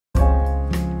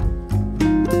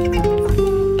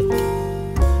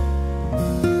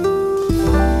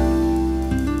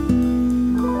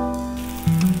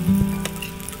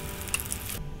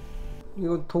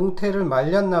동태를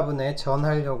말렸나 보네, 전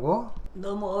하려고.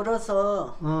 너무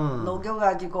얼어서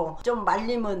녹여가지고 좀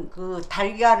말리면 그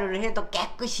달걀을 해도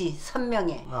깨끗이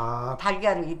선명해.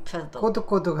 달걀을 입혀도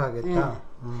꼬득꼬득하겠다.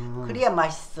 그래야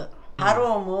맛있어.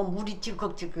 바로 뭐 물이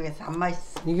질컥질컥해서 안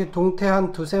맛있어. 이게 동태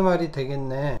한 두세 마리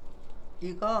되겠네.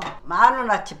 이거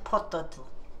 10,000원어치 포 떠줘.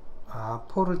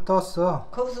 포를 떴어.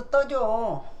 거기서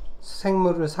떠줘.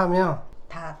 생물을 사면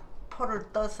다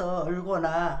포를 떠서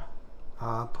얼거나.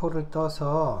 포를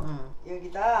떠서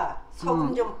여기다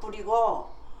소금 좀 뿌리고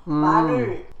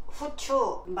마늘,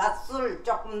 후추, 맛술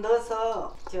조금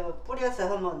넣어서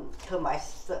뿌려서 하면 더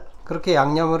맛있어. 그렇게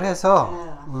양념을 해서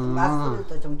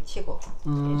맛술도 좀 치고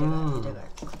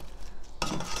이래가지고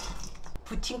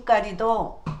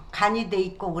부침가루도 간이 돼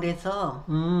있고 그래서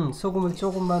소금을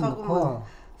조금만 넣고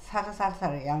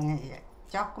살살살 양에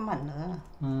조금만 넣어.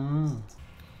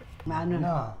 마늘,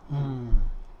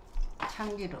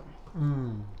 참기름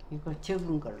이거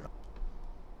적은 걸로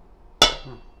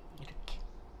이렇게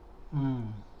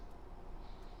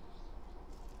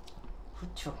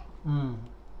후추.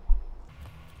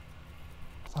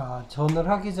 전을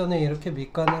하기 전에 이렇게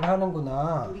밑간을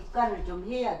하는구나. 밑간을 좀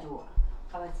해야 좋아.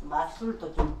 가만있어.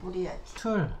 맛술도 좀 뿌려야지.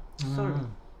 술.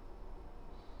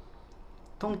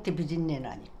 동태 비린내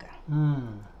나니까.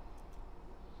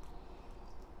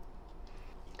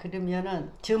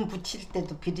 그러면은 전 부칠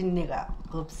때도 비린내가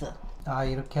없어.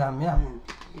 이렇게 하면?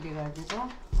 이래가지고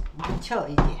묻혀.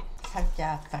 이게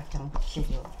살짝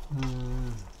묻히고.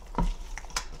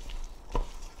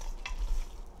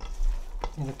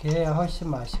 이렇게 해야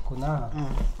훨씬 맛있구나.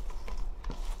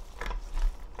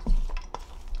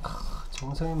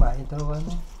 정성이 많이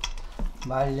들어가네.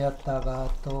 말렸다가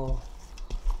또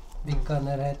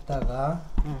밑간을 했다가.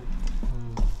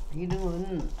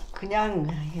 이름은 그냥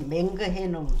맹거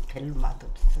해놓으면 별로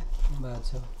맛없어.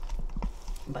 맞아.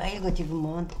 이거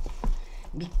지금은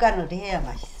밑간을 해야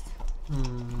맛있어.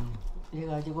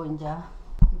 그래가지고 이제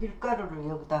밀가루를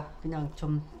여기다 그냥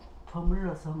좀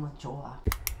버물러서 하면 좋아.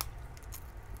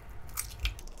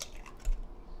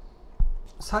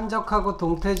 산적하고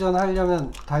동태전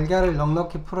하려면 달걀을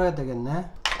넉넉히 풀어야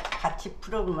되겠네. 같이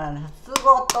풀으면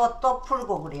쓰고 또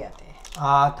풀고 그래야 돼.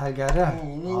 달걀을?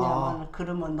 네, 왜냐면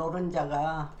그러면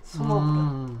노른자가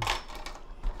숨어버려.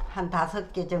 한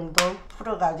 5개 정도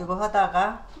풀어가지고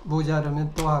하다가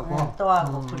모자르면 또 하고? 또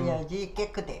하고 그래야지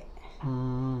깨끗해.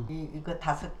 이거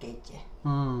 5개 있지.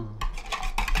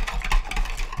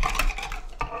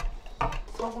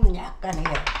 소금 약간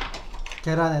해요.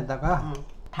 계란에다가?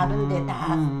 다른 데 다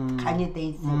간이 돼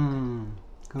있어.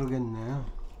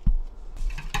 그러겠네.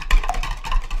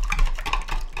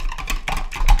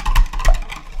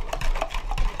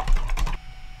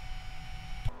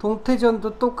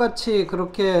 동태전도 똑같이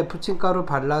그렇게 부침가루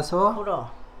발라서 풀어.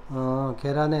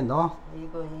 계란에 넣어?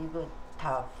 이거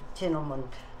다 붙여놓으면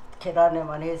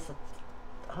계란에만 해서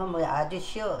하면 아주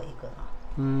쉬워. 이거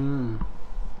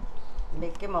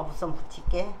몇 개만 우선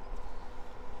붙일게.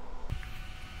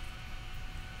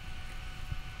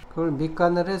 그걸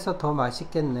밑간을 해서 더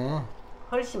맛있겠네.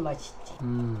 훨씬 맛있지.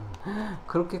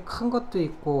 그렇게 큰 것도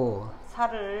있고.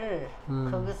 살을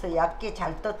거기서 얇게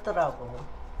잘 떴더라고.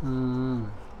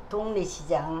 동네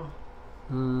시장.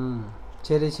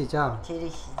 재래시장?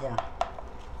 재래시장.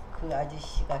 그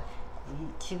아저씨가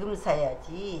지금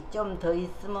사야지 좀 더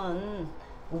있으면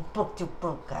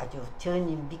우뻑죽뻑 아주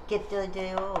전이 믿게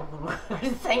쪄져요.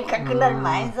 그러니까 그날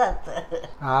많이 샀어.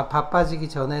 바빠지기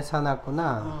전에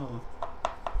사놨구나.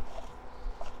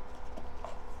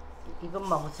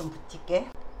 이것만 우선 붙일게.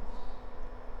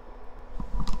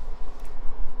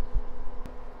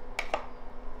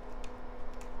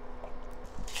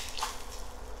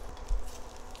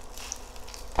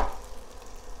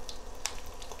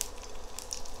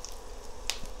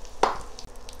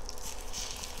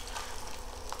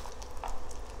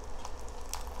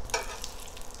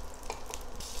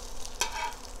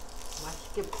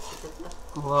 맛있게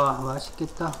붙이겠다. 와,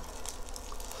 맛있겠다.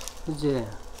 그치?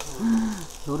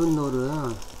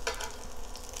 노릇노릇.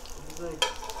 이거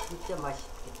진짜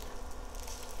맛있겠다.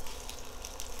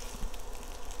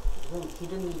 이건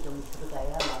기름이 좀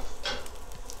들어가야 맛있어.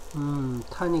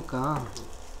 타니까.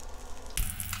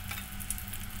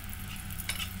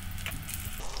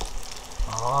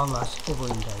 맛있게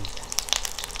보인다, 이제.